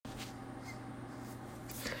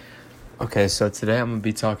Okay, so today I'm going to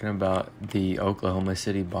be talking about the Oklahoma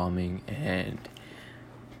City bombing and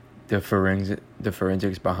the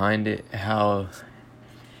forensics behind it, how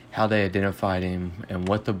they identified him and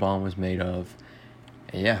what the bomb was made of.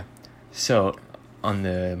 And yeah. So, on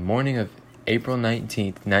the morning of April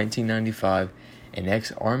 19th, 1995, an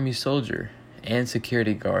ex-Army soldier and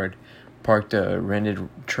security guard parked a rented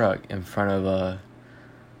truck in front of a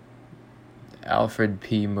Alfred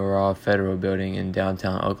P. Murrah Federal Building in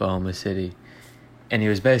downtown Oklahoma City, and he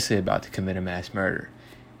was basically about to commit a mass murder.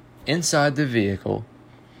 Inside the vehicle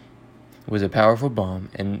was a powerful bomb,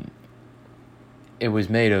 and it was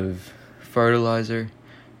made of fertilizer,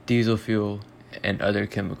 diesel fuel, and other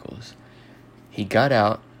chemicals. He got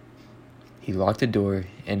out, he locked the door,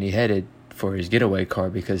 and he headed for his getaway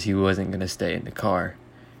car because he wasn't going to stay in the car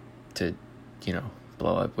to,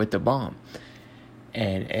 blow up with the bomb.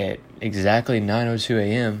 And at exactly 9:02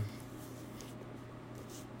 a.m.,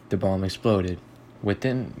 the bomb exploded.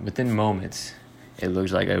 Within moments, it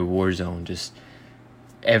looked like a war zone. Just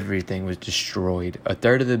everything was destroyed. A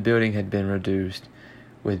third of the building had been reduced,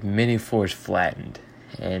 with many floors flattened,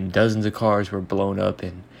 and dozens of cars were blown up,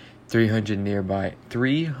 and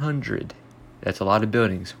 300, that's a lot of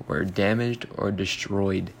buildings, were damaged or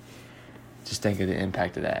destroyed. Just think of the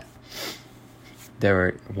impact of that. There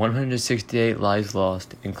were 168 lives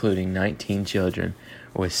lost, including 19 children,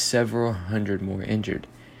 with several hundred more injured.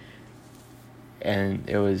 And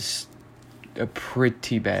it was a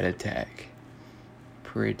pretty bad attack.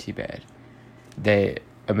 Pretty bad.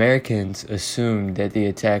 Americans assumed that the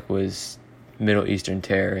attack was Middle Eastern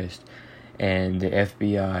terrorists, and the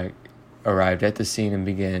FBI arrived at the scene and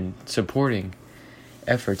began supporting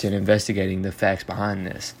efforts in investigating the facts behind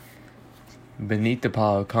this. Beneath the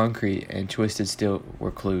pile of concrete and twisted steel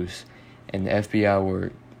were clues, and the FBI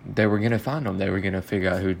were going to find them. They were going to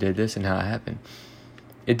figure out who did this and how it happened.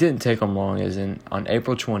 It didn't take them long, as on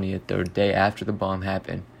April 20th, the day after the bomb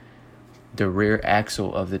happened, the rear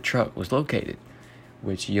axle of the truck was located,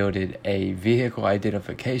 which yielded a vehicle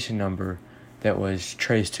identification number that was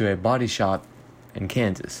traced to a body shop in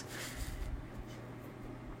Kansas.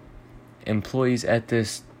 Employees at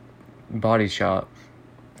this body shop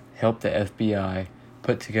helped the FBI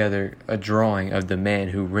put together a drawing of the man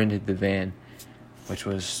who rented the van, which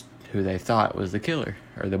was who they thought was the killer,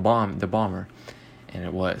 or the bomber, and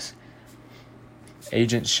it was.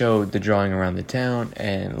 Agents showed the drawing around the town,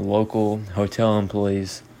 and local hotel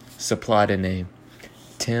employees supplied a name: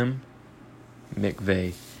 Tim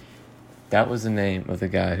McVeigh. That was the name of the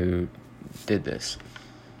guy who did this.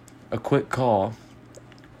 A quick call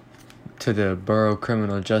to the Bureau of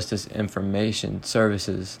Criminal Justice Information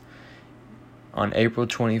Services on April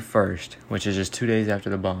 21st, which is just 2 days after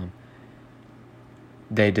the bomb,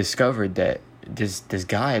 they discovered that this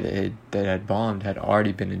guy that had bombed had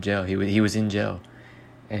already been in jail. He was in jail,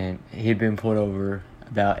 and he had been pulled over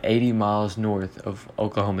about 80 miles north of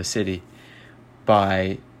Oklahoma City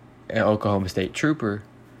by an Oklahoma State trooper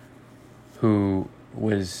who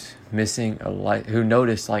was who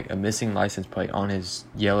noticed a missing license plate on his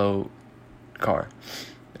yellow car.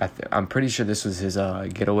 I'm pretty sure this was his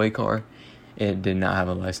getaway car. It did not have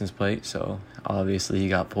a license plate, so obviously he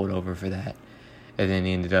got pulled over for that, and then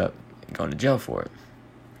he ended up going to jail for it.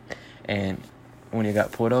 And when he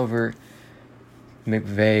got pulled over,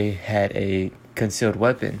 McVeigh had a concealed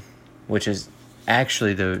weapon, which is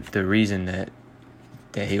actually the reason that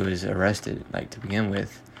he was arrested, to begin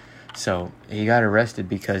with. So he got arrested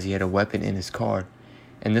because he had a weapon in his car,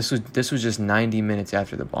 and this was just 90 minutes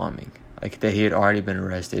after the bombing. That he had already been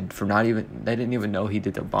arrested for they didn't even know he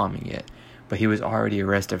did the bombing yet, but he was already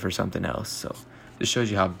arrested for something else. So this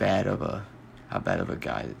shows you how bad of a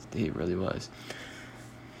guy he really was.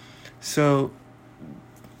 So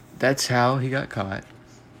that's how he got caught.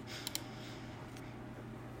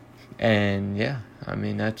 And yeah,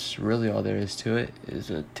 that's really all there is to it.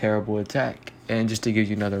 It's a terrible attack. And just to give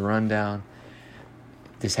you another rundown,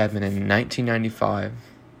 this happened in 1995.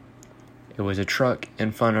 It was a truck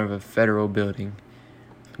in front of a federal building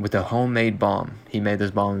with a homemade bomb. He made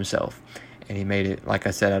this bomb himself. And he made it, like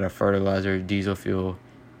I said, out of fertilizer, diesel fuel,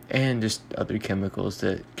 and just other chemicals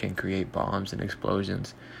that can create bombs and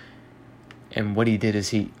explosions. And what he did is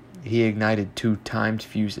he ignited 2 timed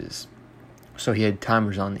fuses. So he had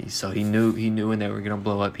timers on these. So he knew when they were going to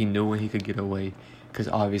blow up. He knew when he could get away, because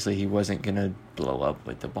obviously he wasn't going to blow up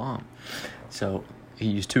with the bomb. So he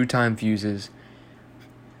used 2 timed fuses,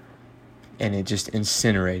 and it just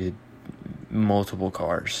incinerated multiple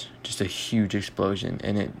cars. Just a huge explosion.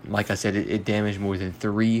 And it, like I said, it damaged more than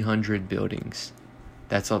 300 buildings.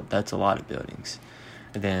 That's a lot of buildings.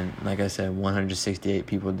 And then, like I said, 168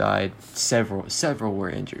 people died. Several were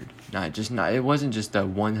injured. It wasn't just the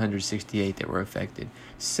 168 that were affected.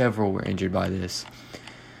 Several were injured by this.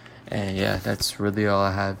 And yeah, that's really all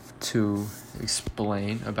I have to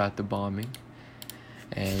explain about the bombing.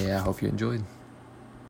 And yeah, I hope you enjoyed.